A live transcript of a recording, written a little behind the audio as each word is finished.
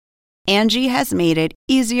Angie has made it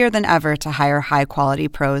easier than ever to hire high-quality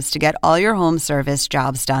pros to get all your home service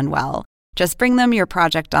jobs done well. Just bring them your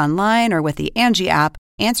project online or with the Angie app,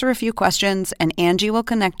 answer a few questions, and Angie will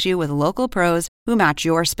connect you with local pros who match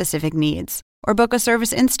your specific needs. Or book a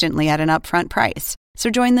service instantly at an upfront price. So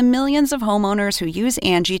join the millions of homeowners who use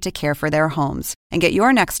Angie to care for their homes and get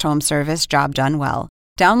your next home service job done well.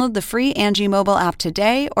 Download the free Angie mobile app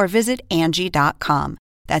today or visit Angie.com.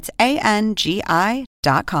 That's ANGI.com.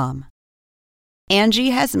 Angie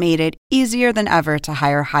has made it easier than ever to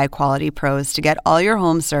hire high-quality pros to get all your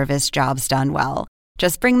home service jobs done well.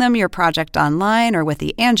 Just bring them your project online or with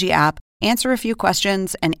the Angie app, answer a few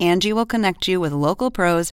questions, and Angie will connect you with local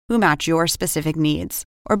pros who match your specific needs.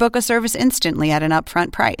 Or book a service instantly at an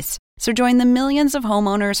upfront price. So join the millions of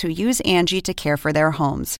homeowners who use Angie to care for their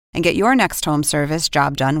homes and get your next home service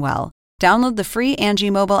job done well. Download the free Angie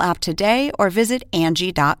mobile app today or visit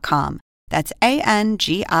Angie.com. That's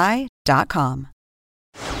ANGI.com.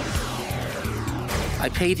 I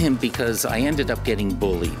paid him because I ended up getting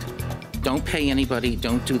bullied. Don't pay anybody,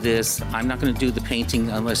 don't do this. I'm not going to do the painting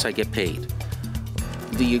unless I get paid.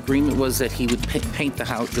 The agreement was that he would paint the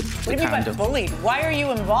house, the What do you mean condo. by bullied? Why are you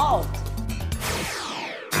involved?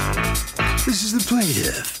 This is the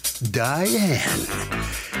plaintiff, Diane.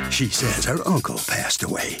 She says her uncle passed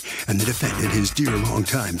away, and the defendant, his dear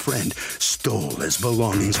longtime friend, stole his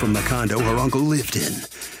belongings from the condo her uncle lived in.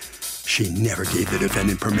 She never gave the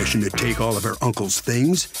defendant permission to take all of her uncle's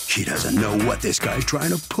things. She doesn't know what this guy's trying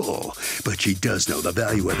to pull, but she does know the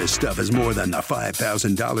value of his stuff is more than the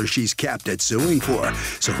 $5,000 she's capped at suing for.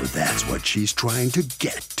 So that's what she's trying to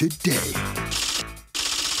get today.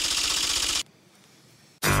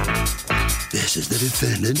 This is the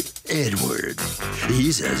defendant, Edward.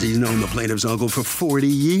 He says he's known the plaintiff's uncle for 40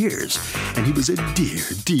 years, and he was a dear,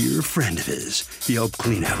 dear friend of his. He helped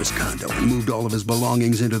clean out his condo and moved all of his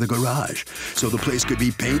belongings into the garage so the place could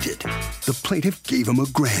be painted. The plaintiff gave him a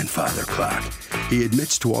grandfather clock. He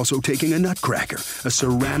admits to also taking a Nutcracker, a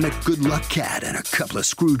ceramic good luck cat, and a couple of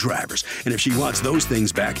screwdrivers. And if she wants those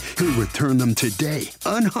things back, he'll return them today,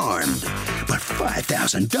 unharmed. But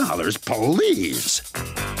 $5,000, please.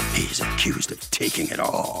 He's accused of taking it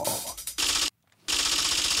all.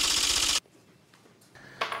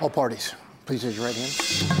 All parties, please raise your right hand.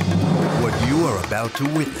 What you are about to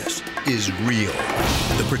witness is real.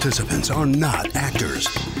 The participants are not actors.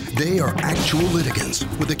 They are actual litigants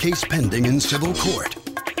with a case pending in civil court.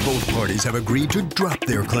 Both parties have agreed to drop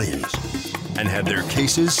their claims and have their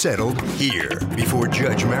cases settled here before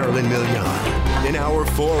Judge Marilyn Millian in our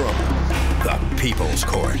forum, the People's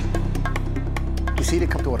Court. You see to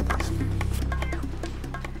come to order, please.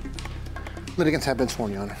 Litigants have been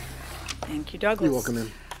sworn, Your Honor. Thank you, Douglas. You're welcome,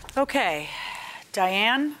 ma'am. Okay,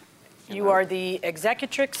 Diane, you are the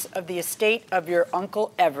executrix of the estate of your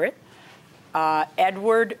uncle Everett.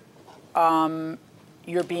 Edward, you're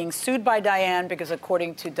being sued by Diane because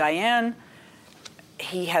according to Diane,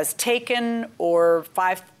 he has taken or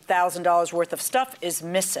 $5,000 worth of stuff is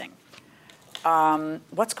missing.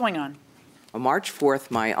 What's going on? On March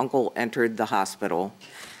 4th, my uncle entered the hospital,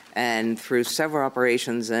 and through several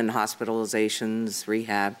operations and hospitalizations,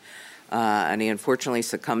 rehab, and he unfortunately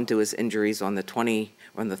succumbed to his injuries on the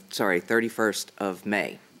 31st of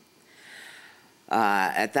May.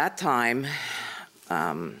 At that time,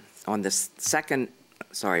 on the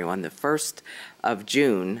 1st of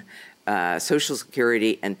June, Social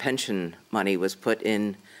Security and pension money was put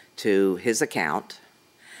into his account,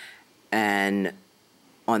 and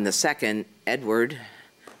on the 2nd, Edward,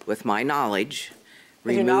 with my knowledge,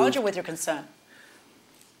 With your knowledge or with your consent?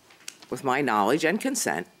 With my knowledge and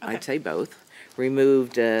consent, Okay. I'd say both,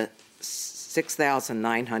 removed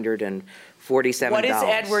 $6,947. What is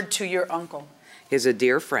Edward to your uncle? He's a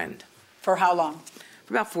dear friend. For how long?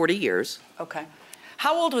 For about 40 years. Okay.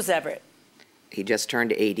 How old was Everett? He just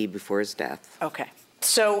turned 80 before his death. Okay.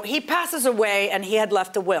 So he passes away and he had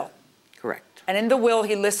left a will. Correct. And in the will,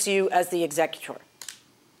 he lists you as the executor.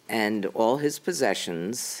 And all his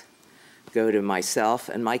possessions go to myself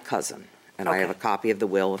and my cousin. And I Okay. have a copy of the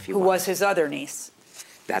will if you Who want. was his other niece.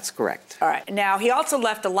 That's correct. All right. Now, he also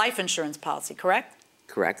left a life insurance policy, correct?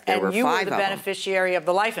 Correct. There were And you 5 were of the them. beneficiary of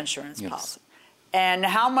the life insurance Yes. policy. And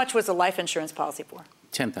how much was the life insurance policy for?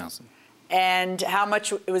 $10,000. And how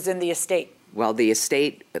much it was in the estate? Well, the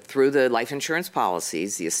estate, through the life insurance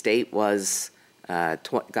policies, the estate was got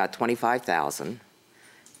 $25,000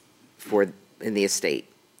 in the estate.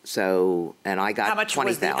 So, and I got How much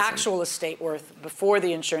was the $20,000. actual estate worth before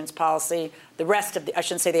the insurance policy? The rest of the, I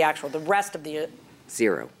shouldn't say the actual, the rest of the.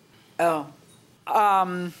 0. Oh.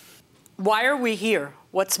 Why are we here?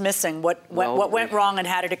 What's missing? What Well, went wrong and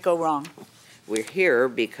how did it go wrong? We're here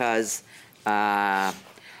because when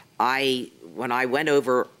I went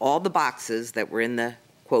over all the boxes that were in the,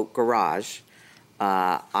 quote, garage,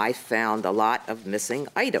 I found a lot of missing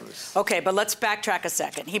items. Okay, but let's backtrack a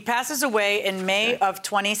second. He passes away in May of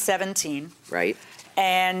 2017. Right.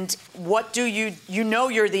 And what do you know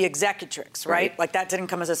you're the executrix, right? Like that didn't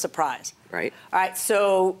come as a surprise. Right. All right,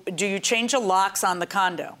 so do you change the locks on the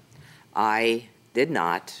condo? I did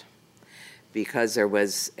not, because there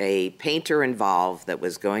was a painter involved that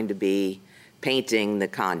was going to be painting the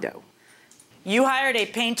condo. You hired a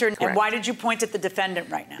painter, Correct. and why did you point at the defendant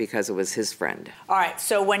right now? Because it was his friend. All right,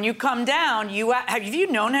 so when you come down, have you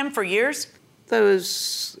known him for years?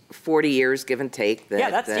 Those 40 years, give and take, that Yeah,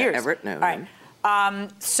 that's years. Everett known All right. him.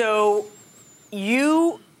 So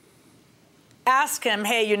you ask him,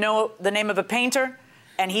 hey, you know the name of a painter?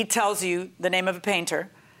 And he tells you the name of a painter.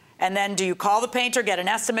 And then do you call the painter, get an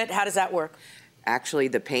estimate? How does that work? Actually,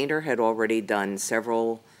 the painter had already done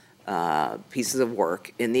several pieces of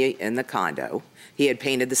work in the condo. He had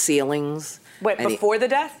painted the ceilings. Wait, before the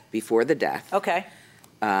death? Before the death. Okay.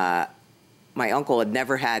 My uncle had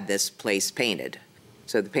never had this place painted.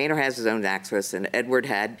 So the painter has his own access, and Edward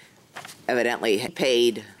had evidently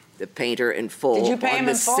paid the painter in full. Did you pay him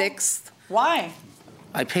in full? On the 6th. Why?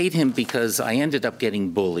 I paid him because I ended up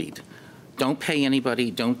getting bullied. Don't pay anybody,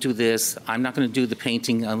 don't do this. I'm not going to do the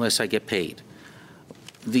painting unless I get paid.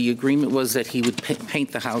 The agreement was that he would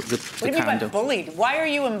paint the house, the What do you mean condo. by bullied? Why are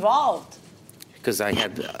you involved? Because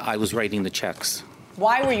I was writing the checks.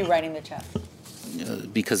 Why were you writing the check?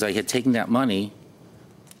 Because I had taken that money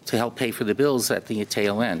to help pay for the bills at the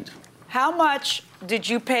tail end. How much did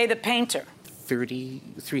you pay the painter?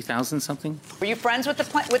 33,000 something. Were you friends with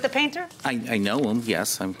the painter? I know him,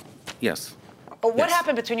 yes. Yes. But what Yes.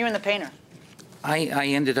 happened between you and the painter? I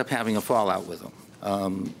ended up having a fallout with him.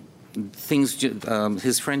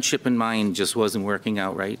 His friendship and mine just wasn't working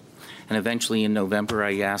out right. And eventually in November,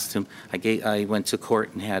 I asked him, I went to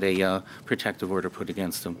court and had a protective order put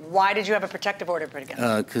against him. Why did you have a protective order put against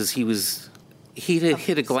him? Because he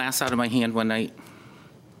hit a glass out of my hand one night.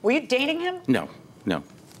 Were you dating him? No.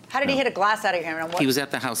 How did he hit a glass out of your hand? And what? He was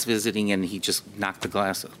at the house visiting and he just knocked the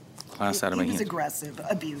glass out of my He was hand. aggressive,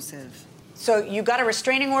 abusive. So you got a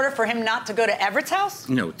restraining order for him not to go to Everett's house?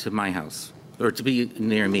 No, to my house, or to be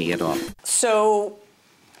near me at all. So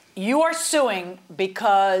you are suing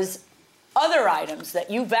because other items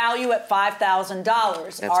that you value at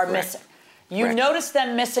 $5,000 are correct. missing. You Correct. noticed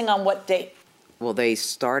them missing on what date? Well, they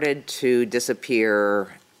started to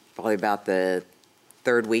disappear probably about the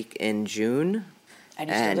 3rd week in June. And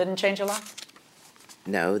you still didn't change your lock?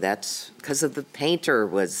 No, that's because of the painter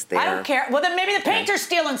was there. I don't care. Well, then maybe the painter's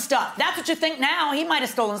stealing stuff. That's what you think now. He might have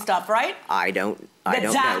stolen stuff, right? I don't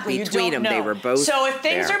Exactly, know. you Between don't them, they know. were both So if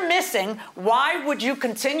things there. are missing, why would you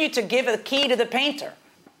continue to give a key to the painter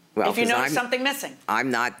Well, if you 'cause notice I'm- something missing? I'm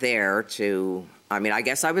not there to, I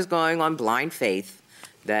guess I was going on blind faith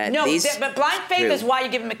that No, these but blind faith two- is why you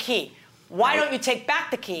give him a key. Why don't you take back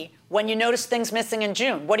the key when you notice things missing in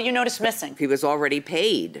June? What do you notice missing? He was already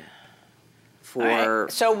paid for All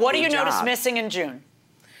right. So what do the you notice job. missing in June?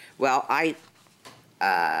 Well, I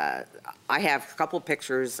have a couple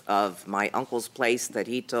pictures of my uncle's place that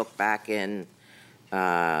he took back in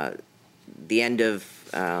the end of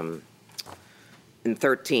in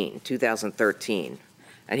 2013,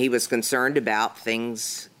 and he was concerned about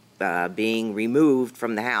things being removed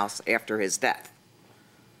from the house after his death.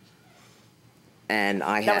 And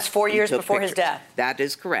That was 4 years before his death. That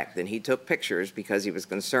is correct. And he took pictures because he was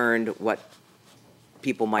concerned what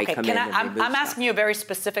people might come in and remove I'm asking you a very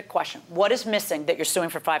specific question. What is missing that you're suing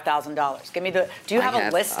for $5,000? Give me the. Do you have a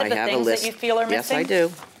list of the things that you feel are missing? Yes, I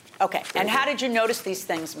do. Okay. And how did you notice these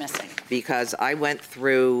things missing? Because I went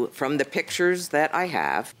through, from the pictures that I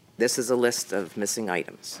have, this is a list of missing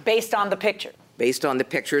items. Based on the picture. Based on the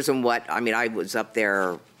pictures and I was up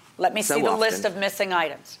there. Let me so see the often. list of missing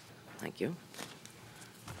items. Thank you.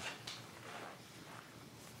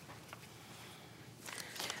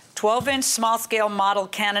 12-inch small-scale model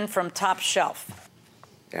Canon from Top Shelf.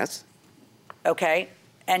 Yes. Okay.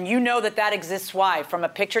 And you know that exists why? From a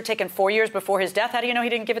picture taken 4 years before his death? How do you know he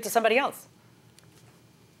didn't give it to somebody else?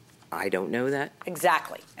 I don't know that.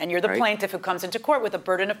 Exactly. And you're the Right. plaintiff who comes into court with the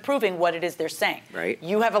burden of proving what it is they're saying. Right.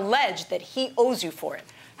 You have alleged that he owes you for it.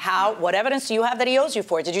 What evidence do you have that he owes you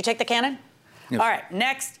for it? Did you take the Canon? Yes. All right.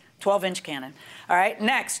 Next, 12-inch Canon. All right.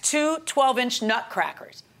 Next, 2 12-inch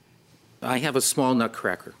Nutcrackers. I have a small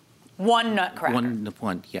Nutcracker. 1 Nutcracker.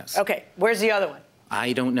 One, yes. Okay. Where's the other one?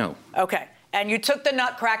 I don't know. Okay. And you took the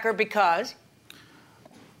Nutcracker because?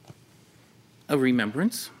 A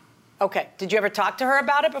remembrance? Okay. Did you ever talk to her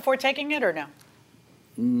about it before taking it or no?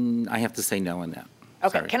 I have to say no on that.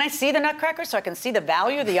 Okay, Sorry. can I see the Nutcracker so I can see the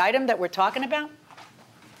value of the item that we're talking about?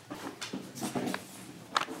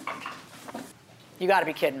 You got to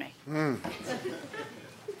be kidding me.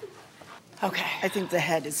 Okay. I think the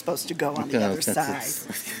head is supposed to go on the other side.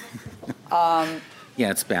 Yeah,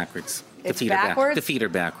 it's backwards. It's backwards? The feet are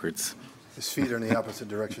backwards. His feet are in the opposite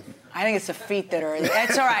direction. I think it's the feet that are.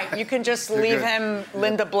 It's all right. You can just leave him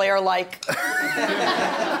Linda Blair-like.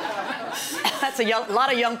 That's a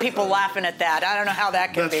lot of young people laughing at that. I don't know how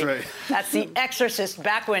that can be. That's right. That's The Exorcist,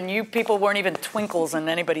 back when you people weren't even twinkles in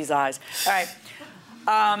anybody's eyes. All right.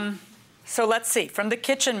 So let's see. From the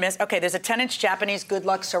kitchen, Miss. Okay, there's a 10-inch Japanese Good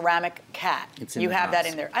Luck ceramic cat. It's in you the have box. that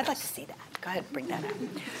in there. I'd like to see that. Go ahead, bring that out.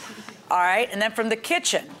 All right, and then from the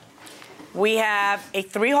kitchen, we have a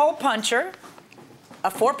 3-hole puncher, a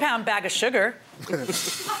 4-pound bag of sugar.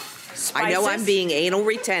 Spices. I know I'm being anal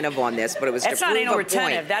retentive on this, but it was That's to not prove anal a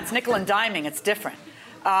retentive. point. That's nickel and diming. It's different.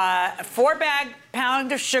 A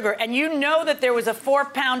 4-pound of sugar, and you know that there was a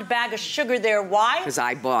 4-pound bag of sugar there. Why? Because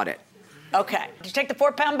I bought it. Okay. Did you take the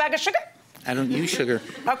 4-pound bag of sugar? I don't use sugar.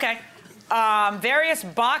 Okay. Various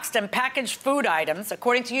boxed and packaged food items.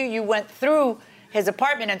 According to you, you went through his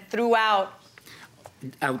apartment and threw out.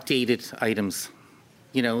 Outdated items.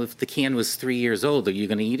 You know, if the can was 3 years old, are you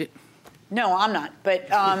going to eat it? No, I'm not. But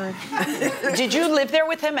did you live there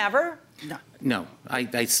with him ever? No.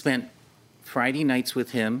 I spent Friday nights with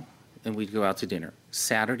him, and we'd go out to dinner.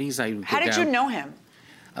 Saturdays, I would go How did down. you know him?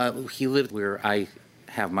 He lived where I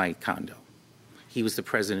have my condo. He was the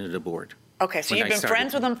president of the board. Okay, so when you've I been started.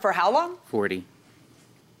 friends with him for how long? 40.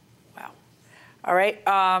 Wow. All right.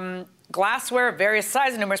 Glassware of various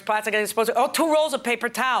sizes, numerous plastic items, 2 rolls of paper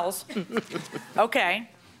towels. Okay.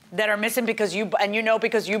 That are missing because you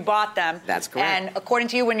bought them. That's correct. And according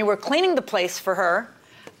to you, when you were cleaning the place for her,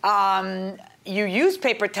 you used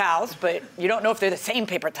paper towels, but you don't know if they're the same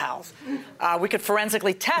paper towels. We could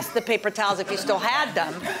forensically test the paper towels if you still had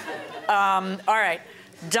them. All right.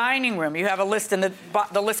 Dining room. You have a list, and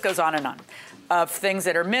the list goes on and on of things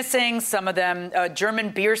that are missing. Some of them, German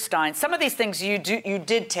beer steins. Some of these things you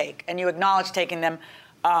did take, and you acknowledged taking them,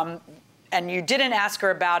 and you didn't ask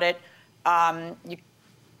her about it.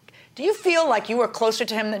 Do you feel like you were closer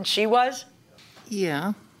to him than she was?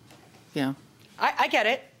 Yeah. I get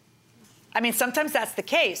it. I mean, sometimes that's the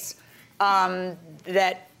case.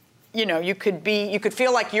 That, you could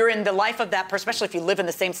feel like you're in the life of that person, especially if you live in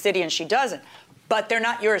the same city and she doesn't. But they're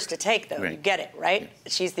not yours to take, though. Right. You get it, right? Yeah.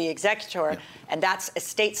 She's the executor, and that's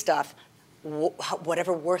estate stuff,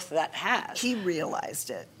 whatever worth that has. He realized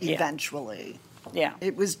it eventually. Yeah.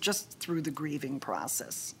 It was just through the grieving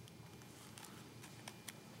process.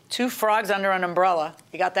 2 frogs under an umbrella.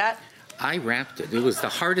 You got that? I wrapped it. It was the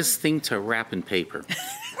hardest thing to wrap in paper.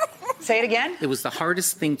 Say it again? It was the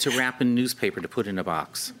hardest thing to wrap in newspaper to put in a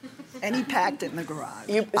box. And he packed it in the garage.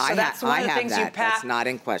 That's one of the things you packed. That's not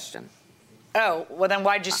in question. Oh, well then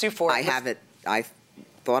why'd you sue for it? I have it. I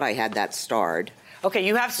thought I had that starred. Okay,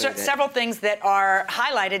 you have several things that are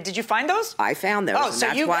highlighted. Did you find those? I found those. Oh, and so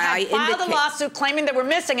that's you why had I filed a indicate- lawsuit claiming that we're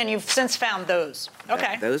missing, and you've since found those.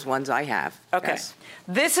 Okay. Those ones I have. Okay. Yes.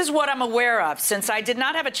 This is what I'm aware of. Since I did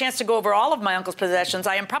not have a chance to go over all of my uncle's possessions,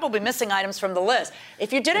 I am probably missing items from the list.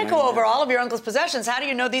 If you didn't go over all of your uncle's possessions, how do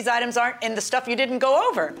you know these items aren't in the stuff you didn't go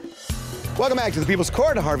over? Welcome back to the People's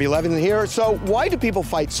Court. Harvey Levin here. So why do people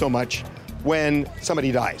fight so much when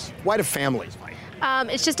somebody dies? Why do families fight?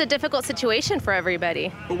 It's just a difficult situation for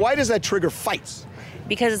everybody. But why does that trigger fights?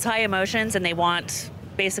 Because it's high emotions and they want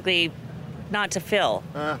basically not to feel.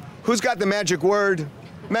 Who's got the magic word?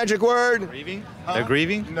 Magic word? Grieving? Huh? They're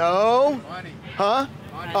grieving? No. Money. Huh?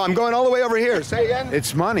 Money. Oh, I'm going all the way over here. Say again.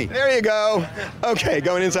 It's money. There you go. Okay,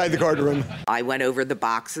 going inside the courtroom. I went over the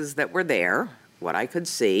boxes that were there, what I could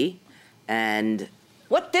see, and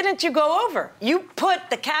What didn't you go over? You put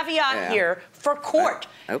the caveat here for court.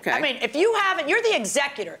 Okay. I mean, if you haven't, you're the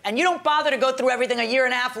executor, and you don't bother to go through everything a year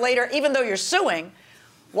and a half later, even though you're suing,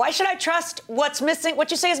 why should I trust what's missing,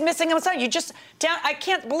 what you say is missing and what's not? I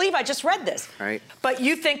can't believe I just read this. Right. But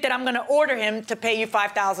you think that I'm going to order him to pay you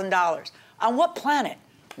 $5,000. On what planet?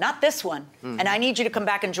 Not this one. And I need you to come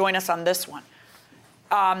back and join us on this one.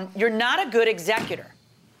 You're not a good executor.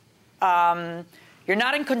 You're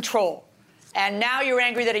not in control. And now you're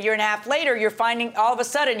angry that a year and a half later, you're finding all of a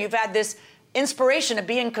sudden you've had this inspiration to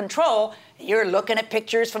be in control. You're looking at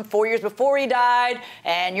pictures from 4 years before he died,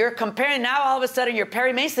 and you're comparing. Now all of a sudden you're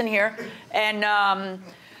Perry Mason here, and now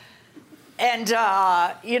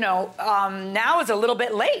is a little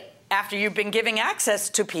bit late after you've been giving access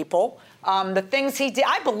to people. The things he did,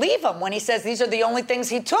 I believe him when he says these are the only things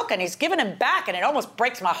he took, and he's given him back, and it almost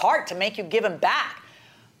breaks my heart to make you give him back.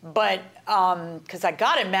 But, because I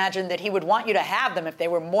got to imagine that he would want you to have them if they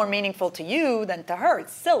were more meaningful to you than to her.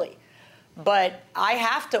 It's silly. But I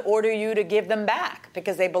have to order you to give them back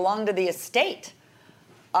because they belong to the estate.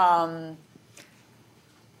 My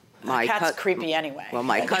cat's creepy anyway. Well,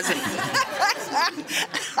 my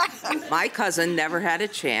cousin never had a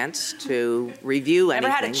chance to review anything.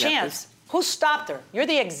 Never had a chance. Who stopped her? You're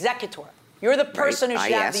the executor. You're the person who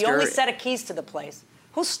should have the only set of keys to the place.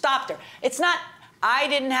 Who stopped her? It's not, I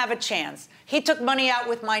didn't have a chance. He took money out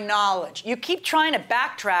with my knowledge. You keep trying to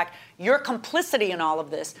backtrack your complicity in all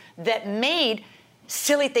of this that made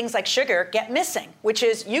silly things like sugar get missing, which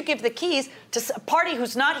is you give the keys to a party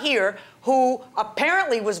who's not here, who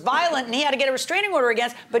apparently was violent and he had to get a restraining order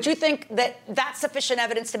against, but you think that that's sufficient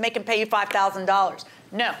evidence to make him pay you $5,000.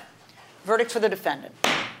 No. Verdict for the defendant.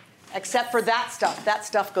 Except for that stuff. That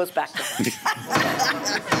stuff goes back to him.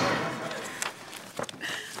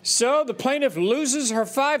 So the plaintiff loses her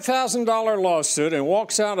 $5,000 lawsuit and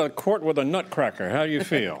walks out of court with a nutcracker. How do you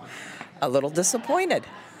feel? A little disappointed.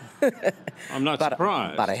 I'm not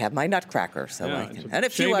surprised. But I have my nutcracker, so Yeah, I can, and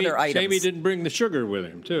a few other items. Jamie didn't bring the sugar with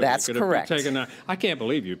him, too. That's He could have correct. I can't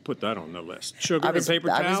believe you put that on the list. Sugar and paper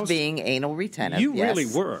towels? I was being anal retentive. You yes. really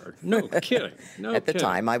were. No kidding. No At the kidding.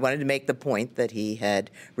 time, I wanted to make the point that he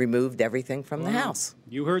had removed everything from the house.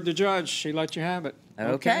 You heard the judge. She let you have it.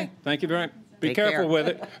 Okay. Thank you very much. Be Take careful care. with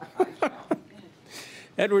it.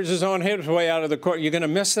 Edwards is on his way out of the court. You're going to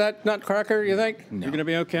miss that nutcracker, you think? No. You're going to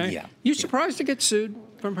be okay? Yeah. You surprised to get sued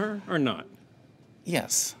from her or not?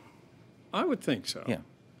 Yes. I would think so. Yeah.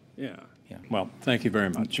 Yeah. Yeah. Well, thank you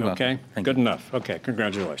very much. You're okay? welcome. Thank Good you. enough. Okay,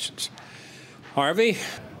 congratulations. Harvey?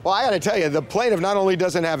 Well, I got to tell you, the plaintiff not only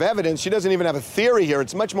doesn't have evidence, she doesn't even have a theory here.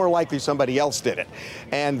 It's much more likely somebody else did it.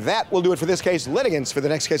 And that will do it for this case. Litigants for the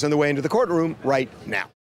next case on the way into the courtroom right now.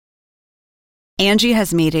 Angie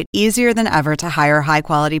has made it easier than ever to hire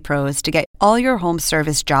high-quality pros to get all your home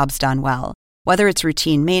service jobs done well. Whether it's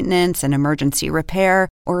routine maintenance, an emergency repair,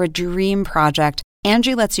 or a dream project,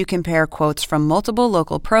 Angie lets you compare quotes from multiple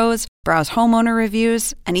local pros, browse homeowner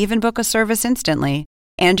reviews, and even book a service instantly.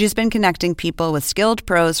 Angie's been connecting people with skilled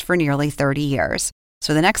pros for nearly 30 years.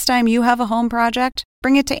 So the next time you have a home project,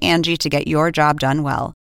 bring it to Angie to get your job done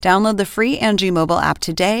well. Download the free Angie mobile app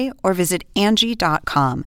today or visit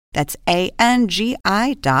Angie.com. That's ANGI.com.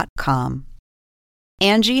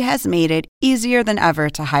 Angie has made it easier than ever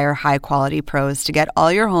to hire high-quality pros to get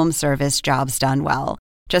all your home service jobs done well.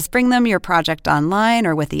 Just bring them your project online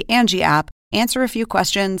or with the Angie app, answer a few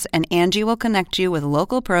questions, and Angie will connect you with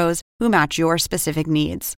local pros who match your specific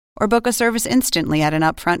needs. Or book a service instantly at an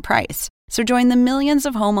upfront price. So join the millions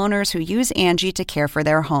of homeowners who use Angie to care for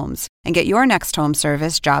their homes and get your next home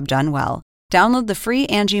service job done well. Download the free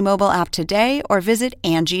Angie mobile app today or visit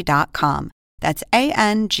Angie.com. That's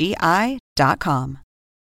ANGI.com.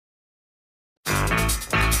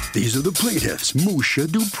 These are the plaintiffs, Musha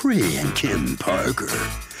Dupree and Kim Parker.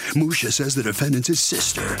 Musha says the defendant's his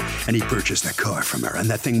sister, and he purchased a car from her, and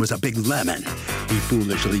that thing was a big lemon. He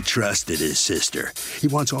foolishly trusted his sister. He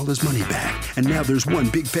wants all his money back, and now there's one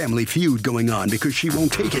big family feud going on because she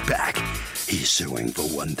won't take it back. He's suing for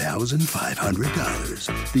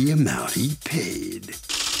 $1,500, the amount he paid.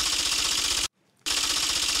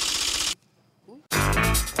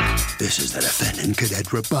 This is the defendant,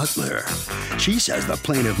 Cadedra Butler. She says the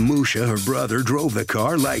plaintiff, Musha, her brother, drove the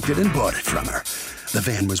car, liked it, and bought it from her. The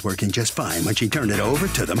van was working just fine when she turned it over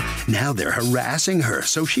to them. Now they're harassing her,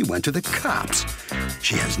 so she went to the cops.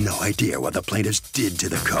 She has no idea what the plaintiffs did to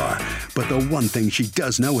the car, but the one thing she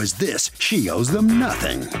does know is this: she owes them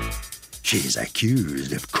nothing. She's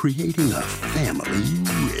accused of creating a family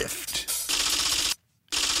rift.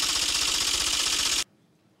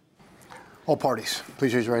 All parties,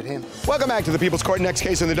 please raise your right hand. Welcome back to the People's Court. Next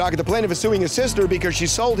case in the docket. The plaintiff is suing his sister because she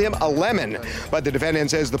sold him a lemon. But the defendant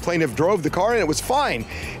says the plaintiff drove the car and it was fine.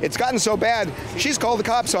 It's gotten so bad, she's called the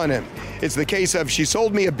cops on him. It's the case of she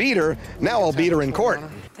sold me a beater, now I'll beat her in court.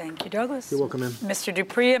 Thank you, Douglas. You're welcome, ma'am. Mr.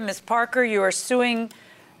 Dupree and Ms. Parker, you are suing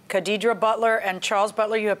Cadedra Butler and Charles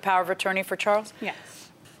Butler. You have power of attorney for Charles? Yes.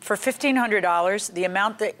 For $1,500, the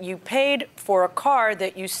amount that you paid for a car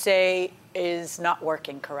that you say is not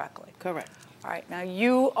working correctly. Correct. All right. Now,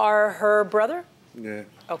 you are her brother? Yeah.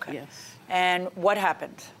 Okay. Yes. And what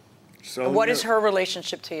happened? So What is her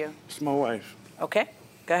relationship to you? It's my wife. Okay.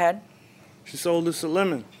 Go ahead. She sold us a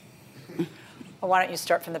lemon. Well, why don't you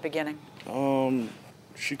start from the beginning?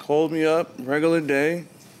 She called me up regular day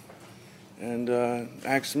and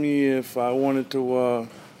asked me if I wanted to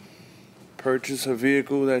purchase her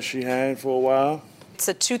vehicle that she had for a while. It's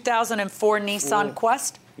a 2004 Nissan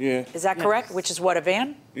Quest? Yeah. Is that correct? Yes. Which is what, a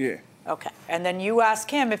van? Yeah. Okay. And then you ask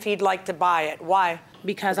him if he'd like to buy it. Why?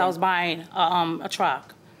 because I was buying a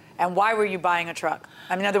truck. And why were you buying a truck?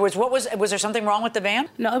 I mean, in other words, was there something wrong with the van?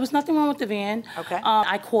 No, it was nothing wrong with the van. Okay.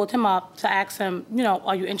 I called him up to ask him,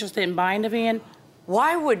 are you interested in buying the van?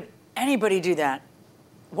 Why would anybody do that?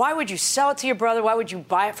 Why would you sell it to your brother? Why would you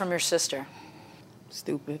buy it from your sister?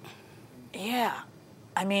 Stupid. Yeah.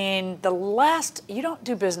 I mean, you don't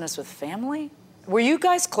do business with family? Were you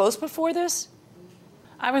guys close before this?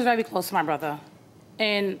 I was very close to my brother.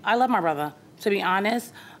 And I love my brother, to be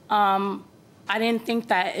honest. I didn't think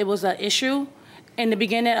that it was an issue. In the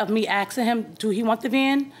beginning of me asking him, do he want the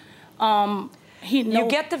van? You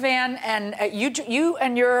get the van, and you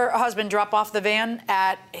and your husband drop off the van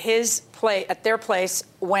at their place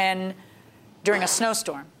during a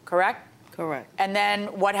snowstorm, correct? Correct. And then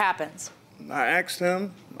what happens? I asked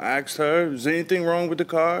him, I asked her, is anything wrong with the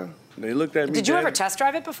car? They looked at me. Did you ever test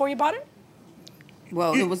drive it before you bought it?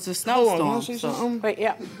 Well, it was a snowstorm. Wait,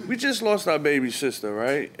 yeah. We just lost our baby sister,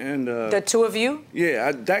 right? And the two of you?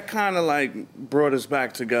 Yeah, that kind of brought us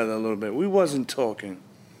back together a little bit. We wasn't talking.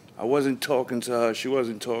 I wasn't talking to her. She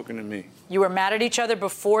wasn't talking to me. You were mad at each other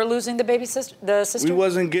before losing the sister? We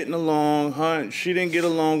wasn't getting along. She didn't get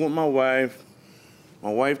along with my wife.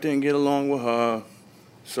 My wife didn't get along with her.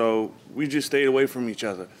 So we just stayed away from each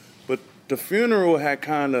other. But the funeral had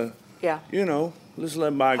kind of, let's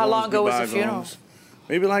let bygones be bygones. How long ago was the funeral?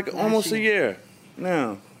 Maybe almost a year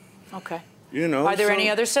now. Okay. Are there any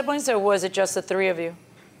other siblings, or was it just the three of you?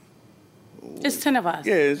 It's 10 of us.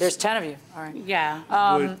 Yeah. There's 10 of you. All right.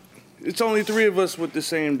 Yeah. It's only 3 of us with the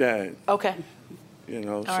same dad. Okay.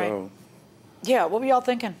 All so. Right. Yeah, what were y'all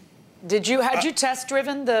thinking? Had you test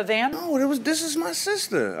driven the van? No, this is my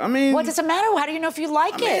sister. I mean... What does it matter? How do you know if you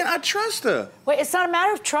like it? I trust her. Wait, it's not a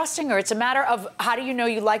matter of trusting her. It's a matter of how do you know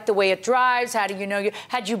you like the way it drives? How do you know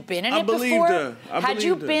had you been in it before? Had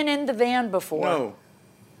you been in the van before? No.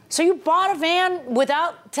 So you bought a van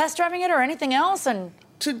without test driving it or anything else? And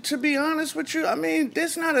To be honest with you, I mean,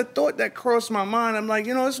 there's not a thought that crossed my mind. I'm like,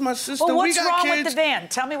 it's my sister. Well, what's we got wrong kids. with the van?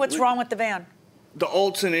 Tell me what's wrong with the van. The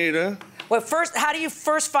alternator. Well, how do you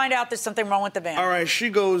first find out there's something wrong with the van? All right, she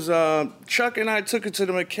goes, Chuck and I took it to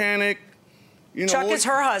the mechanic. Chuck is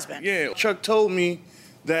her husband. Yeah, Chuck told me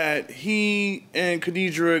that he and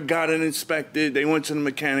Khadijah got it inspected. They went to the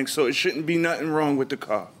mechanic, so it shouldn't be nothing wrong with the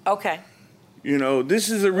car. Okay. This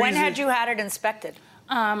is a reason. When had you had it inspected?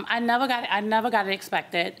 I never got it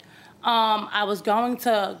inspected. I was going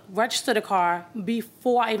to register the car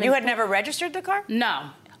before I even... You had never registered the car?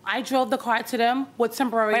 No. I drove the car to them with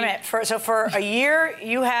temporary... Wait a minute. So for a year,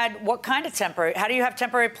 you had what kind of temporary... How do you have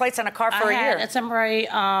temporary plates on a car for a year? I had a temporary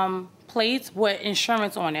plates with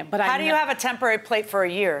insurance on it, but How do you have a temporary plate for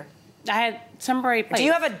a year? I had temporary plates. Do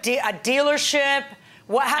you have a dealership?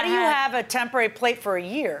 How do you have a temporary plate for a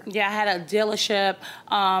year? Yeah, I had a dealership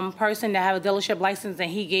person that had a dealership license, and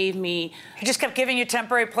he gave me... He just kept giving you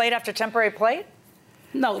temporary plate after temporary plate?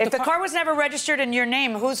 No. If the car was never registered in your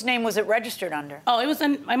name, whose name was it registered under? Oh, it was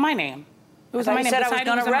in my name. It was in my name. You said I was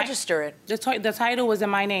going to register it. The title was in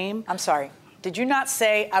my name. I'm sorry. Did you not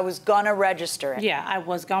say I was going to register it? Yeah, I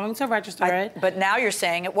was going to register it. But now you're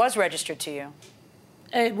saying it was registered to you.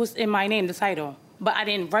 It was in my name, the title. But I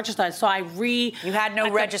didn't register it, so You had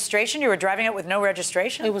no registration? You were driving it with no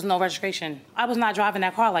registration? It was no registration. I was not driving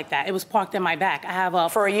that car like that. It was parked in my back. I have a...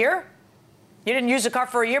 For a year? You didn't use the car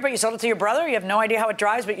for a year, but you sold it to your brother? You have no idea how it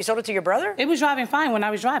drives, but you sold it to your brother? It was driving fine when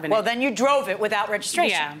I was driving it. Well, then you drove it without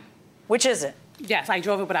registration. Yeah. Which is it? Yes, I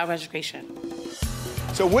drove it without registration.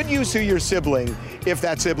 So would you sue your sibling if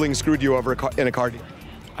that sibling screwed you over in a car deal?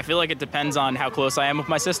 I feel like it depends on how close I am with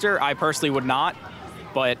my sister. I personally would not,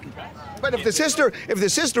 but... But if the sister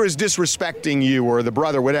is disrespecting you or the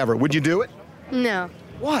brother, whatever, would you do it? No.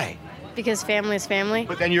 Why? Because family is family.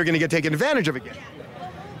 But then you're going to get taken advantage of again.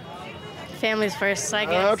 Family's first, I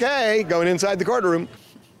guess. Okay, going inside the courtroom.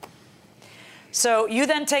 So you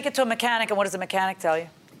then take it to a mechanic, and what does the mechanic tell you?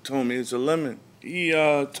 Told me it's a lemon. He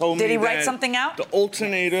told me Did he that write something out? The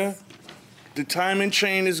alternator, the timing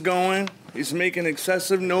chain is going. It's making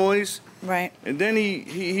excessive noise. Right. And then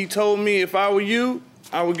he told me if I were you,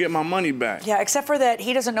 I would get my money back. Yeah, except for that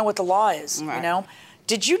he doesn't know what the law is, Right. you know?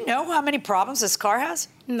 Did you know how many problems this car has?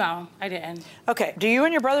 No, I didn't. Okay, do you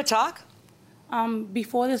and your brother talk?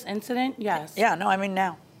 Before this incident, yes. Yeah, no, I mean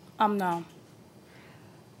now. No.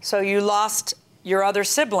 So you lost your other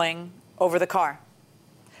sibling over the car.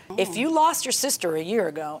 If you lost your sister a year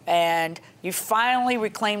ago and you finally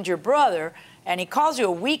reclaimed your brother and he calls you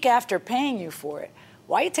a week after paying you for it,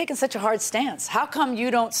 why are you taking such a hard stance? How come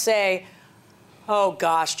you don't say, Oh,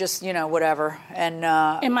 gosh, just, whatever. And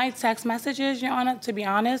in my text messages, Your Honor, to be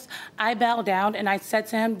honest, I bowed down and I said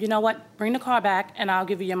to him, you know what, bring the car back and I'll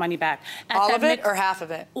give you your money back. All of it or half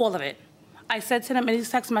of it? All of it. I said to them in these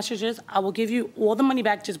text messages, I will give you all the money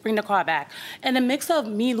back, just bring the car back. In the mix of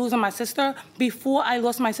me losing my sister, before I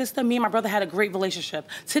lost my sister, me and my brother had a great relationship.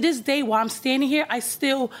 To this day, while I'm standing here, I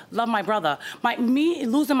still love my brother. Me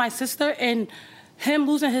losing my sister and him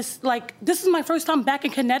losing his, this is my first time back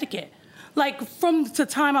in Connecticut. From the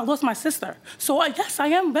time I lost my sister. So, yes, I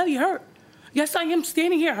am very hurt. Yes, I am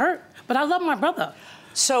standing here hurt, but I love my brother.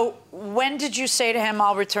 So, when did you say to him,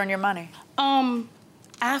 I'll return your money?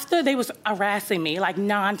 After they was harassing me,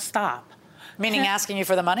 nonstop. Meaning asking you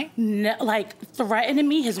for the money? No, threatening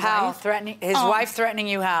me, his wife. How? Threatening? His wife threatening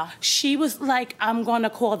you how? She was like, I'm going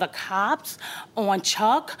to call the cops on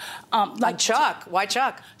Chuck. On Chuck? Why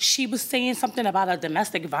Chuck? She was saying something about a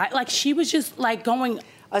domestic violence. She was just going...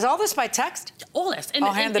 Is all this by text? All this.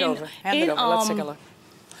 Hand it over. Hand it over. Let's take a look.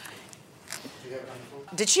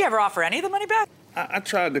 Did she ever offer any of the money back? I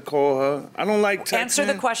tried to call her. I don't like texting. Answer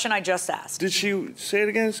the question I just asked. Did she say it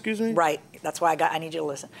again? Excuse me? Right. That's why I need you to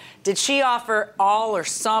listen. Did she offer all or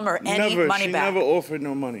some or any money She back? never offered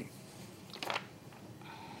no money.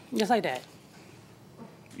 Yes, I did.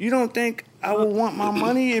 You don't think I would want my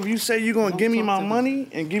money if you say you're going to give me my money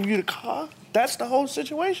and give you the car? That's the whole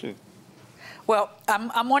situation. Well,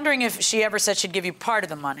 I'm wondering if she ever said she'd give you part of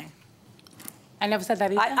the money. I never said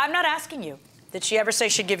that either. I'm not asking you. Did she ever say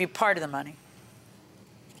she'd give you part of the money?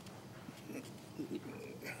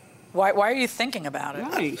 Why are you thinking about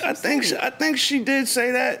it? I think she did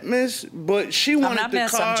say that, Miss, but she wanted the car. I'm not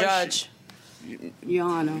Miss, I'm Judge. Your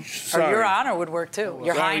Honor. Or Your Honor would work too.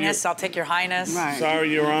 Your Highness, I'll take Your Highness. Right.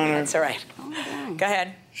 Sorry, Your Honor. That's all right. Go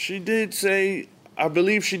ahead. She did say, I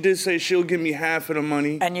believe she did say she'll give me half of the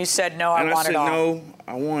money. And you said, no, I want it all. And I said, no,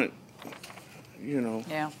 I want,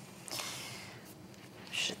 Yeah.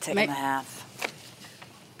 Should take him the half.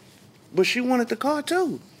 But she wanted the car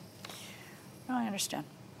too. No, I understand.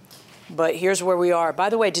 But here's where we are. By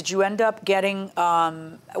the way, did you end up getting,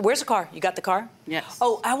 where's the car? You got the car? Yes.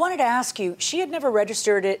 Oh, I wanted to ask you, she had never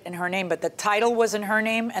registered it in her name, but the title was in her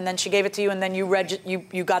name, and then she gave it to you, and then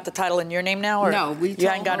you got the title in your name now? Or no, we you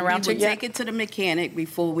hadn't gotten around to it yet? take it to the mechanic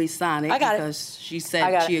before we sign it. I got because she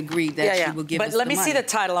said she agreed that she would give us the money. But let me see the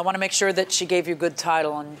title. I want to make sure that she gave you good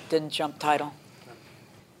title and didn't jump title.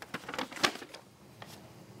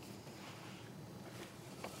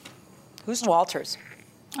 Who's Walters?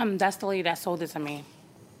 That's the lady that sold it to me.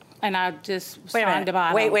 And I just signed the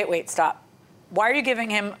bottom. Wait, stop. Why are you giving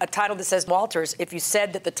him a title that says Walters if you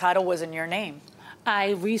said that the title was in your name?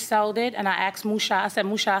 I resold it and I asked Musha, I said,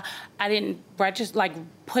 Musha, I didn't register,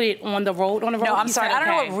 put it on the road. No, I'm sorry, I don't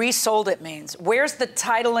know what resold it means. Where's the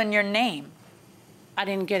title in your name? I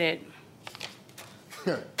didn't get it.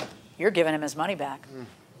 You're giving him his money back.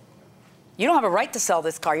 You don't have a right to sell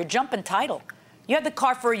this car. You're jumping title. You had the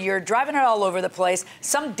car for a year, driving it all over the place.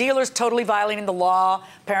 Some dealer's totally violating the law,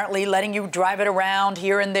 apparently letting you drive it around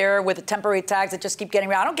here and there with the temporary tags that just keep getting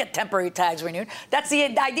around. I don't get temporary tags renewed. That's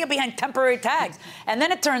the idea behind temporary tags. And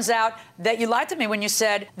then it turns out that you lied to me when you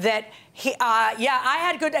said that, I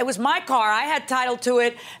had good, it was my car, I had title to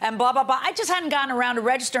it, and blah, blah, blah. I just hadn't gotten around to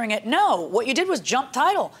registering it. No, what you did was jump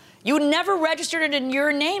title. You never registered it in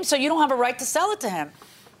your name, so you don't have a right to sell it to him.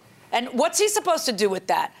 And what's he supposed to do with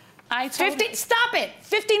that? Stop it!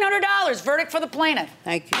 $1,500, verdict for the plaintiff.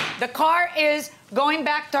 Thank you. The car is going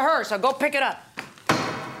back to her, so go pick it up.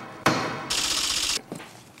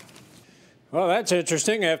 Well, that's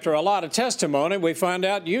interesting. After a lot of testimony, we find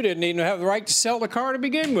out you didn't even have the right to sell the car to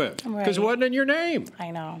begin with because it wasn't in your name.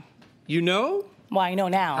 I know. You know? Well, I know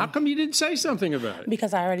now. How come you didn't say something about it?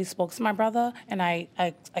 Because I already spoke to my brother, and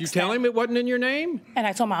You tell him it wasn't in your name? And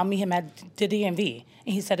I told him I'll meet him at the DMV,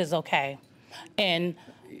 and he said it's okay. And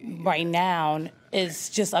right now is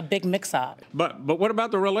just a big mix-up. But what about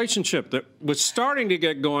the relationship that was starting to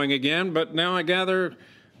get going again, but now I gather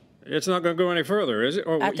it's not going to go any further, is it?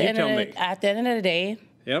 Or you tell me. At the end of the day,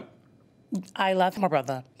 yep, I love my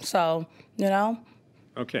brother. So,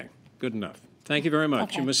 Okay, good enough. Thank you very much.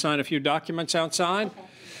 Okay. You must sign a few documents outside. Okay.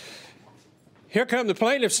 Here come the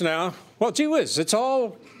plaintiffs now. Well, gee whiz,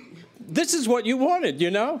 this is what you wanted,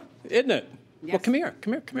 isn't it? Yes. Well, come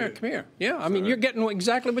here. Yeah, I mean, you're getting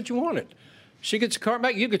exactly what you wanted. She gets your car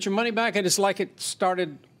back, you get your money back, and it's like it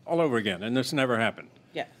started all over again, and this never happened.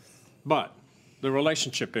 Yes. But the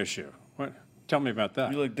relationship issue, tell me about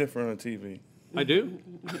that. You look different on TV. I do?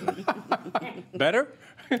 Better?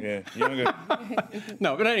 Yeah, younger.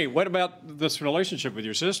 No, but anyway, what about this relationship with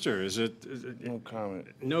your sister? Is it no comment.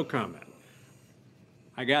 No comment.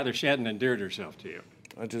 I gather she hadn't endeared herself to you.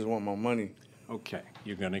 I just want my money. Okay,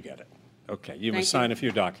 you're going to get it. Okay, you Thank must sign you. a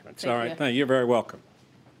few documents. Thank All right, you. thank you. You're very welcome.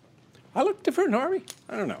 I look different, Harvey?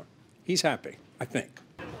 I don't know. He's happy, I think.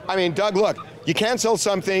 I mean, Doug, look, you can't sell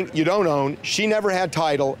something you don't own. She never had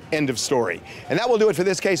title, end of story. And that will do it for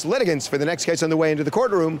this case. Litigants for the next case on the way into the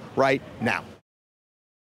courtroom right now.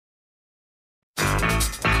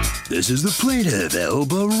 This is the plaintiff,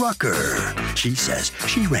 Elba Rucker. She says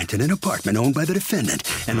she rented an apartment owned by the defendant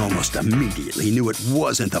and almost immediately knew it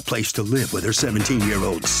wasn't the place to live with her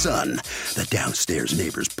 17-year-old son. The downstairs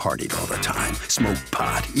neighbors partied all the time, smoked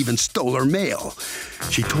pot, even stole her mail.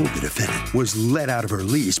 She told the defendant was let out of her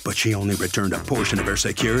lease, but she only returned a portion of her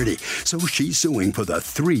security. So she's suing for the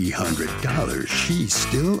 $300 she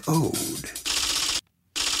still owed.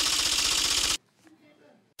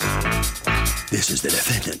 This is the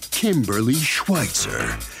defendant, Kimberly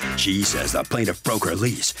Schweitzer. She says the plaintiff broke her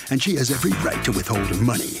lease, and she has every right to withhold her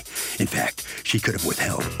money. In fact, she could have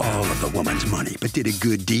withheld all of the woman's money, but did a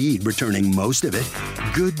good deed, returning most of it.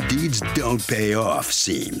 Good deeds don't pay off,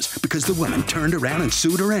 seems, because the woman turned around and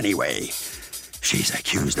sued her anyway. She's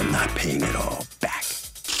accused of not paying it all back.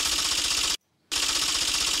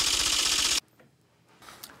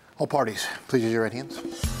 All parties, please use your right hands.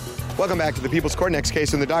 Welcome back to the People's Court. Next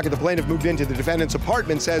case in the docket. The plaintiff moved into the defendant's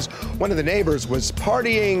apartment, says one of the neighbors was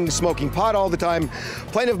partying, smoking pot all the time.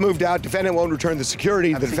 Plaintiff moved out. Defendant won't return the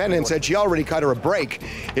security. The defendant said she already cut her a break.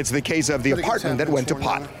 It's the case of the apartment that went to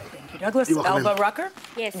pot. Thank you, Douglas. Elba Rucker?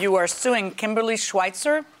 Yes. You are suing Kimberly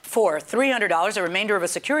Schweitzer for $300, a remainder of a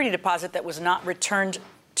security deposit that was not returned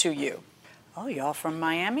to you. Oh, y'all from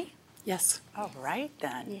Miami? Yes. All right,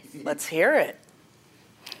 then. Yes. Let's hear it.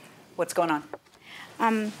 What's going on?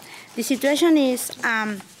 The situation is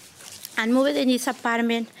I moved in this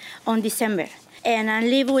apartment on December, and I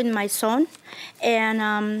live with my son.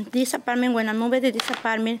 And this apartment, when I moved to this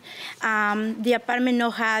apartment, the apartment no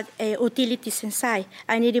had utilities inside.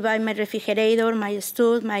 I need to buy my refrigerator, my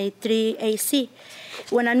stove, my 3 AC.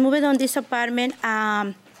 When I moved on this apartment,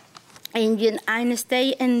 and I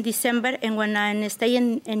stay in December, and when I stay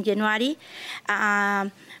in January,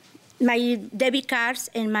 my debit cards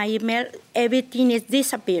and my email, everything is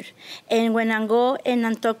disappeared. And when I go and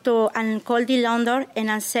I talk to and call the landlord and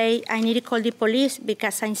I say I need to call the police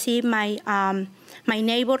because I see my my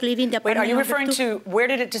neighbor living in the Wait, apartment. are you referring number 2. to, where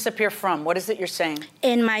did it disappear from? What is it you're saying?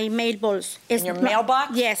 In my mailbox. In your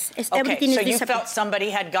mailbox? Yes. Okay, Everything is so you disappeared. felt somebody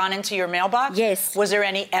had gone into your mailbox? Yes. Was there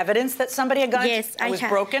any evidence that somebody had gone into it? It was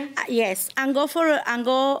broken? Yes. I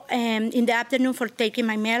go in the afternoon for taking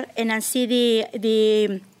my mail and I see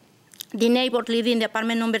the neighbor living in the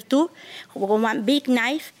apartment number 2 with one big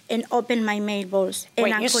knife and open my mailbox.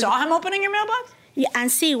 Wait, you saw him opening your mailbox? Yeah,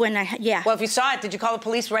 and see when yeah. Well, if you saw it, did you call the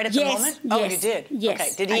police right at the moment? Yes. Oh, you did? Yes.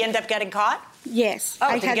 Okay. Did he end up getting caught? Yes.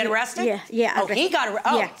 Oh, did he get arrested? Yeah. Oh, he got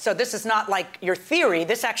arrested. Oh, yeah. So this is not like your theory.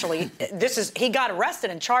 This actually, he got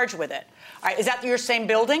arrested and charged with it. All right, is that your same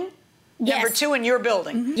building? Yes. Number 2 in your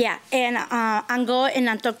building? Mm-hmm. Yeah, and I go and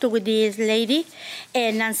I talk with this lady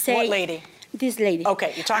and I say... What lady? This lady.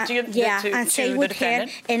 Okay, you talk to your and to say the with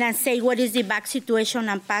defendant. her, and I say what is the back situation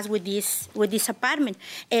and pass with this apartment,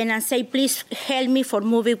 and I say please help me for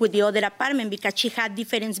moving with the other apartment because she had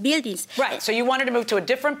different buildings. Right. So you wanted to move to a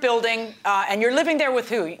different building, and you're living there with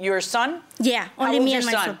who? Your son? Yeah, How only old's me your and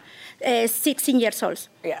my son? son. 16 years old.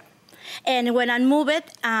 Yeah. And when I move it,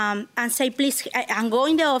 and say, please, I go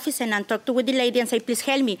in the office and I talk with the lady and say, please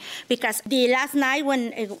help me. Because the last night,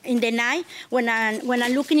 when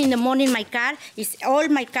I'm looking in the morning, my car is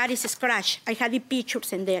scratched. I have the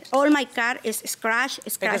pictures in there. All my car is scratched.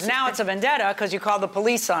 Because now it's a vendetta because you called the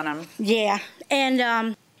police on him. Yeah.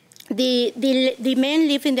 And the man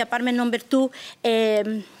live in the apartment number 2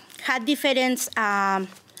 had different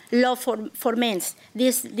law for men.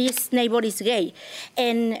 This neighbor is gay.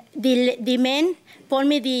 And the man put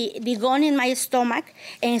me the gun in my stomach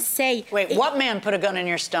and say... Wait, what man put a gun in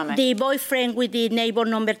your stomach? The boyfriend with the neighbor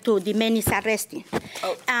number 2. The man is arrested.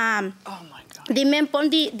 Oh, oh my God. The man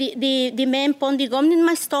put the gun in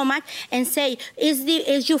my stomach and say,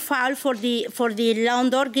 is your fault for the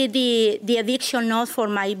landlord get the eviction note for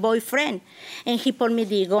my boyfriend? And he put me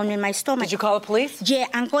the gun in my stomach. Did you call the police? Yeah,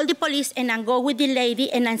 and call the police and I go with the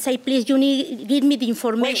lady and I say, please, you need to give me the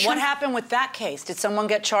information. Wait, what happened with that case? Did someone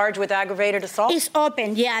get charged with aggravated assault? It's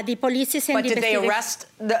open, yeah. The police is in But did they arrest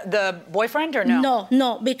the boyfriend or no?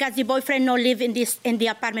 No, because the boyfriend no live in the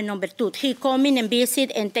apartment number 2. He come in and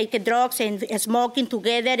visit and take drugs and smoking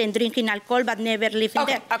together and drinking alcohol, but never live in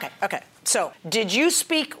there. Okay. So, did you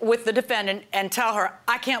speak with the defendant and tell her,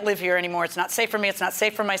 I can't live here anymore, it's not safe for me, it's not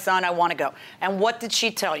safe for my son, I want to go? And what did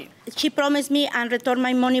she tell you? She promised me and return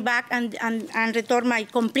my money back and return my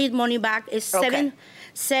complete money back is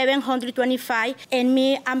 725, and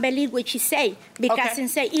me unbelieve what she say, because and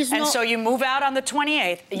say it's and not. so you move out on the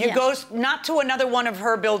 28th. You go not to another one of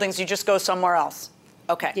her buildings. You just go somewhere else.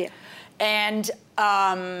 Okay. Yeah. And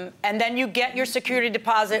then you get your security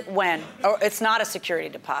deposit when? Or it's not a security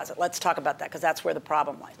deposit. Let's talk about that, because that's where the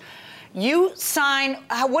problem lies. You sign,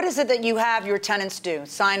 what is it that you have your tenants do?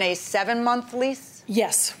 Sign a 7-month lease?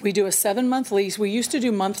 Yes, we do a 7-month lease. We used to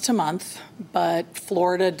do month to month, but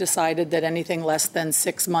Florida decided that anything less than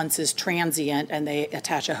 6 months is transient, and they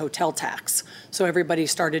attach a hotel tax. So everybody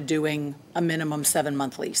started doing a minimum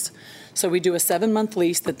 7-month lease. So we do a 7-month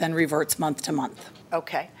lease that then reverts month to month.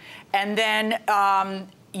 Okay. And then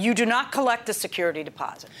you do not collect a security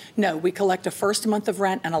deposit? No, we collect a first month of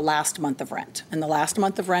rent and a last month of rent. And the last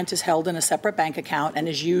month of rent is held in a separate bank account and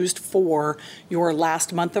is used for your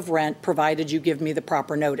last month of rent, provided you give me the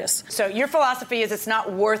proper notice. So your philosophy is it's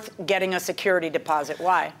not worth getting a security deposit.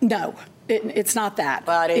 Why? No. It's not that.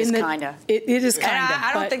 Well, it is kind of. It is kind of.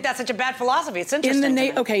 I don't think that's such a bad philosophy. It's interesting.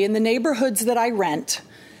 In the neighborhoods that I rent,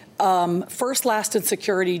 first, last, and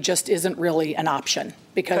security just isn't really an option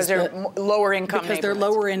because they're lower income. Because they're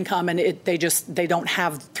lower income, and they don't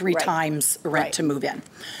have three times rent to move in.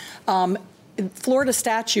 Florida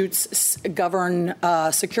statutes govern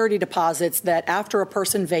security deposits that after a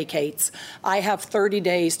person vacates, I have 30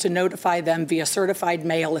 days to notify them via certified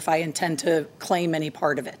mail if I intend to claim any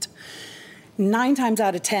part of it. 9 times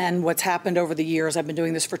out of 10, what's happened over the years, I've been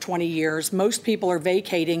doing this for 20 years, most people are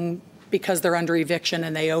vacating because they're under eviction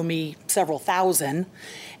and they owe me several thousand.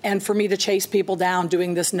 And for me to chase people down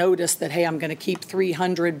doing this notice that, hey, I'm going to keep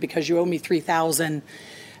 $300 because you owe me $3,000,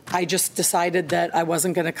 I just decided that I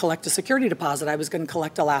wasn't going to collect a security deposit. I was going to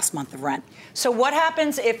collect a last month of rent. So what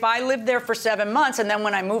happens if I live there for 7 months and then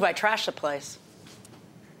when I move, I trash the place?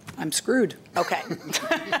 I'm screwed. Okay.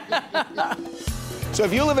 So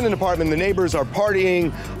if you live in an apartment, the neighbors are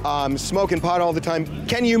partying, smoking pot all the time,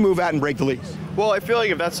 can you move out and break the lease? Well, I feel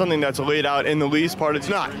like if that's something that's laid out in the lease part, It's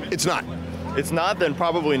not, then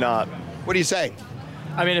probably not. What do you say?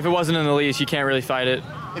 I mean, if it wasn't in the lease, you can't really fight it.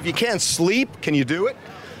 If you can't sleep, can you do it?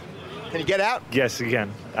 Can you get out? Yes, you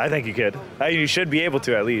can. I think you could. You should be able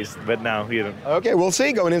to at least, but no, you don't. Okay, we'll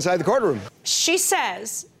see. Going inside the courtroom. She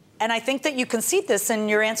says, and I think that you concede this in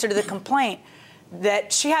your answer to the complaint,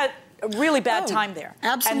 that she had a really bad time there.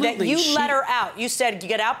 Absolutely. And that you let her out. You said, you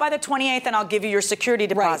get out by the 28th and I'll give you your security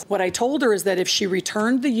deposit. Right. What I told her is that if she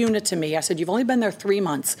returned the unit to me, I said, you've only been there 3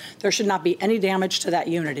 months. There should not be any damage to that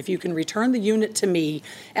unit. If you can return the unit to me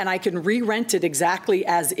and I can re-rent it exactly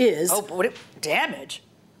as is. Oh, but damage?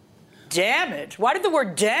 Damage? Why did the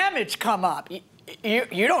word damage come up?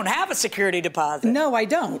 You don't have a security deposit. No, I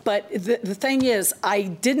don't. But the thing is, I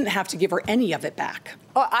didn't have to give her any of it back.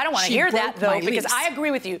 Oh, I don't want to hear that, though, because I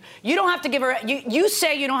agree with you. You don't have to give her, you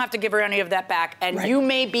say you don't have to give her any of that back, and you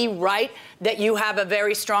may be right that you have a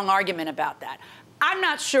very strong argument about that. I'm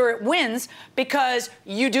not sure it wins because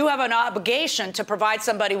you do have an obligation to provide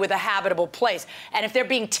somebody with a habitable place. And if they're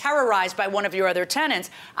being terrorized by one of your other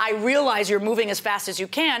tenants, I realize you're moving as fast as you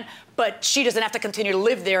can, but she doesn't have to continue to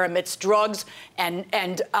live there amidst drugs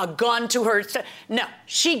and a gun to her. No,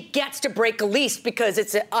 she gets to break a lease because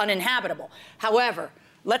it's uninhabitable. However,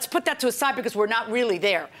 let's put that to a side because we're not really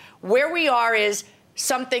there. Where we are is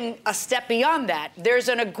a step beyond that. There's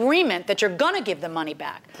an agreement that you're going to give the money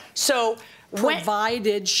back. So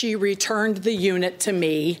provided she returned the unit to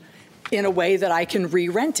me in a way that I can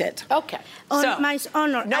re-rent it. Okay. On my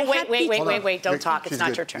honor. No, wait. Don't talk. It's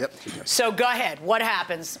not your turn. Yep. So go ahead. What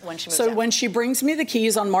happens when she moves out? So when she brings me the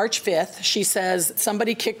keys on March 5th, she says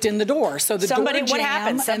somebody kicked in the door. So the door jammed. What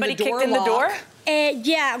happened? Somebody kicked in the door?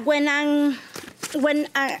 Yeah, when I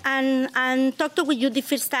talked with you the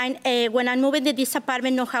first time, when I moved into this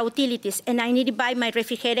apartment, no utilities, and I need to buy my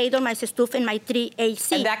refrigerator, my stove, and my 3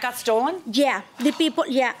 AC. And that got stolen? Yeah, the people,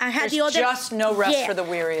 I had There's just no rest for the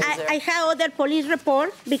weary, is there? I had other police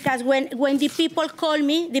report because when the people call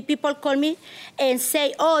me and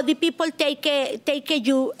say, oh, the people take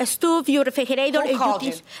your stove, your refrigerator. Who called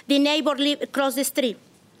you? The neighbor live across the street.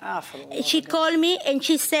 She called me and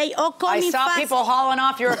she said, oh, call me fast. I saw people hauling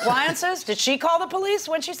off your appliances. Did she call the police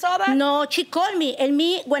when she saw that? No, she called me. And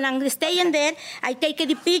me, when I'm staying there, I take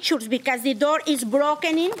the pictures because the door is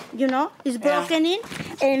broken in, it's broken in.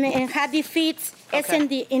 And had the feet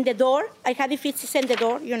in the door. I had the feet in the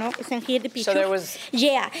door, it's in here, the picture. So there was...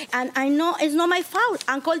 Yeah, and I know it's not my fault.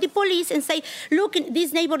 I call the police and say, look,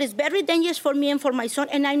 this neighbor is very dangerous for me and for my son,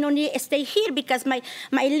 and I don't need to stay here because my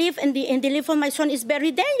life and the life of my son is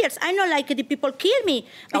very dangerous. I know, like, the people kill me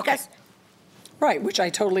because... Okay. Right, which I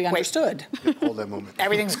totally understood. Hold that moment.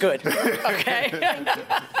 Everything's good. Okay.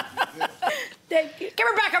 Thank you. Give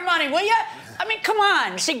her back her money, will you? I mean, come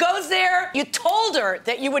on. She goes there. You told her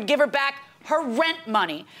that you would give her back her rent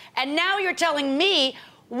money. And now you're telling me,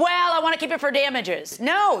 well, I want to keep it for damages.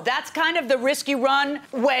 No, that's kind of the risk you run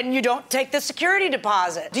when you don't take the security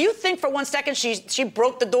deposit. Do you think for 1 second she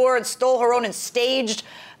broke the door and stole her own and staged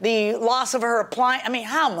the loss of her appliance? I mean,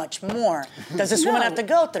 how much more does this woman have to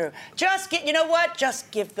go through? You know what?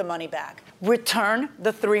 Just give the money back. Return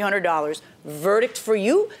the $300. Verdict for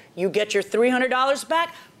you. You get your $300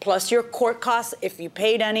 back, plus your court costs, if you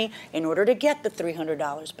paid any, in order to get the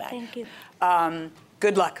 $300 back. Thank you.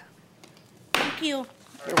 Good luck. Thank you.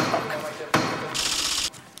 You're welcome.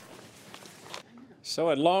 So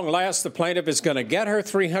at long last, the plaintiff is going to get her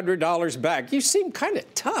 $300 back. You seem kind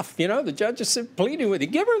of tough. You know, the judge is pleading with you.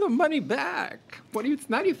 Give her the money back. How do you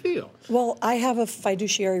feel? Well, I have a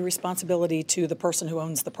fiduciary responsibility to the person who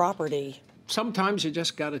owns the property. Sometimes you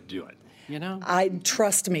just got to do it, you know?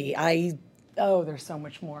 Trust me. There's so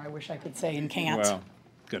much more I wish I could say and can't. Well,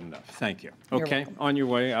 good enough. Thank you. You're Okay, welcome. on your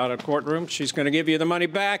way out of courtroom, she's going to give you the money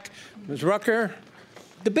back. Ms. Rucker,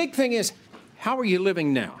 the big thing is, how are you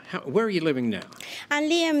living now? Where are you living now? I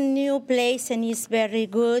live in a new place, and it's very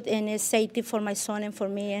good, and it's safety for my son and for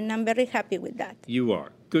me, and I'm very happy with that. You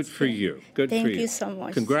are. Good for you. Good for you. Thank you so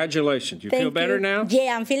much. Congratulations. You feel better now?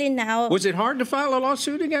 Yeah, I'm feeling now. Was it hard to file a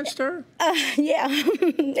lawsuit against her? Yeah,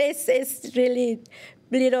 it's really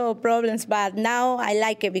little problems, but now I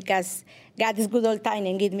like it because God is good all time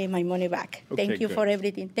and give me my money back. Okay, Thank you good. for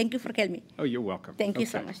everything. Thank you for helping me. Oh, you're welcome. Thank you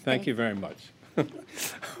so much. Thank you very much.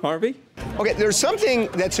 Harvey? Okay, there's something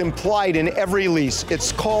that's implied in every lease.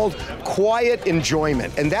 It's called quiet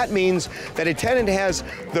enjoyment, and that means that a tenant has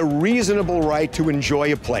the reasonable right to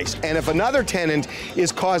enjoy a place. And if another tenant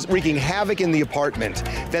is wreaking havoc in the apartment,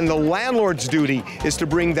 then the landlord's duty is to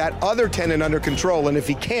bring that other tenant under control, and if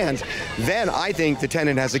he can't, then I think the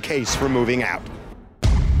tenant has a case for moving out.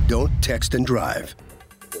 Don't text and drive.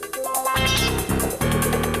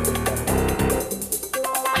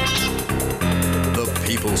 The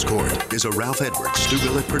People's Court is a Ralph Edwards Stu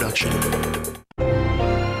Willett production.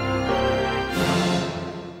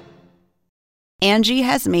 Angie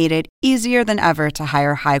has made it easier than ever to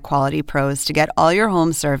hire high-quality pros to get all your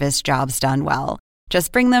home service jobs done well.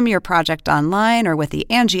 Just bring them your project online or with the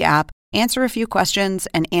Angie app, answer a few questions,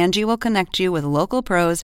 and Angie will connect you with local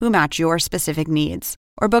pros who match your specific needs.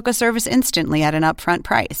 Or book a service instantly at an upfront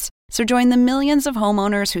price. So join the millions of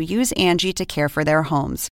homeowners who use Angie to care for their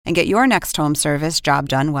homes and get your next home service job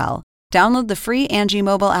done well. Download the free Angie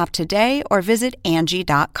mobile app today or visit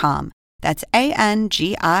Angie.com. That's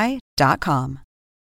ANGI.com.